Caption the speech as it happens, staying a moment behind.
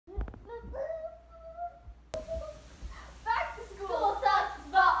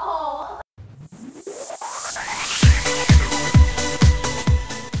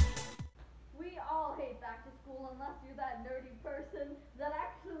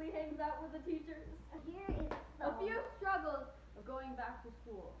things out with the teachers. Here is a few struggles of going back to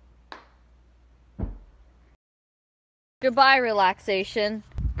school. Goodbye, relaxation.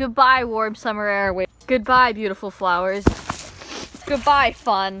 Goodbye, warm summer air. Goodbye, beautiful flowers. Goodbye,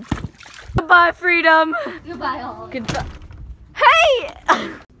 fun. Goodbye, freedom. Goodbye, all. Goodbye. Hey!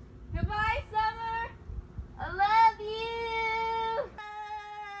 Goodbye, summer. I love you.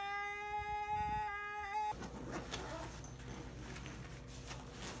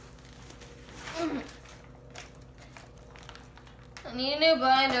 I need a new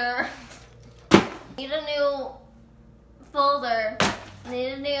binder. I need a new folder. I need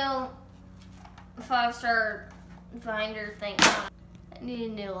a new 5-star binder thing. I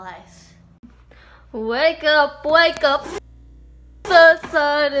need a new life. Wake up, wake up. The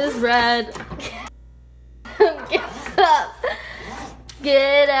sun is red. Get up.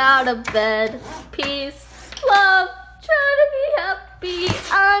 Get out of bed. Peace, love, try to be happy.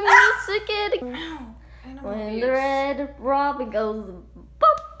 I'm used to getting. When the red robin goes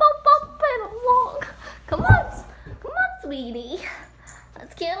bop, bop, bop, and along. Come on, sweetie.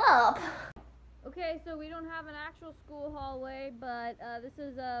 Let's get up. Okay, so we don't have an actual school hallway, but this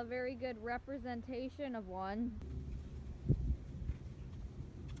is a very good representation of one.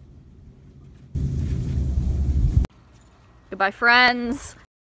 Goodbye, friends.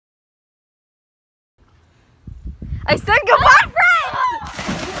 I said goodbye, friends!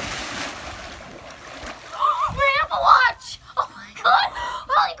 My Apple Watch! Oh my god!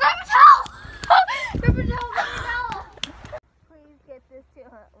 Holly, grab a towel! Grab a towel, grab a towel! Please get this to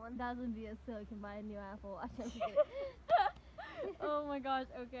 1,000 views so I can buy a new Apple Watch. Oh my gosh,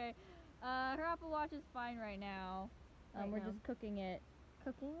 okay. Her Apple Watch is fine right now. We're just cooking it.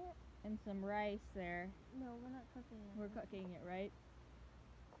 Cooking it? And some rice there. No, we're not cooking it. We're cooking it, right?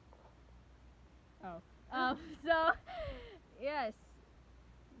 Oh. So, yes.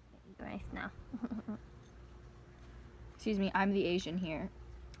 Rice now. Excuse me, I'm the Asian here.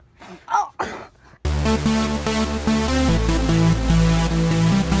 Oh!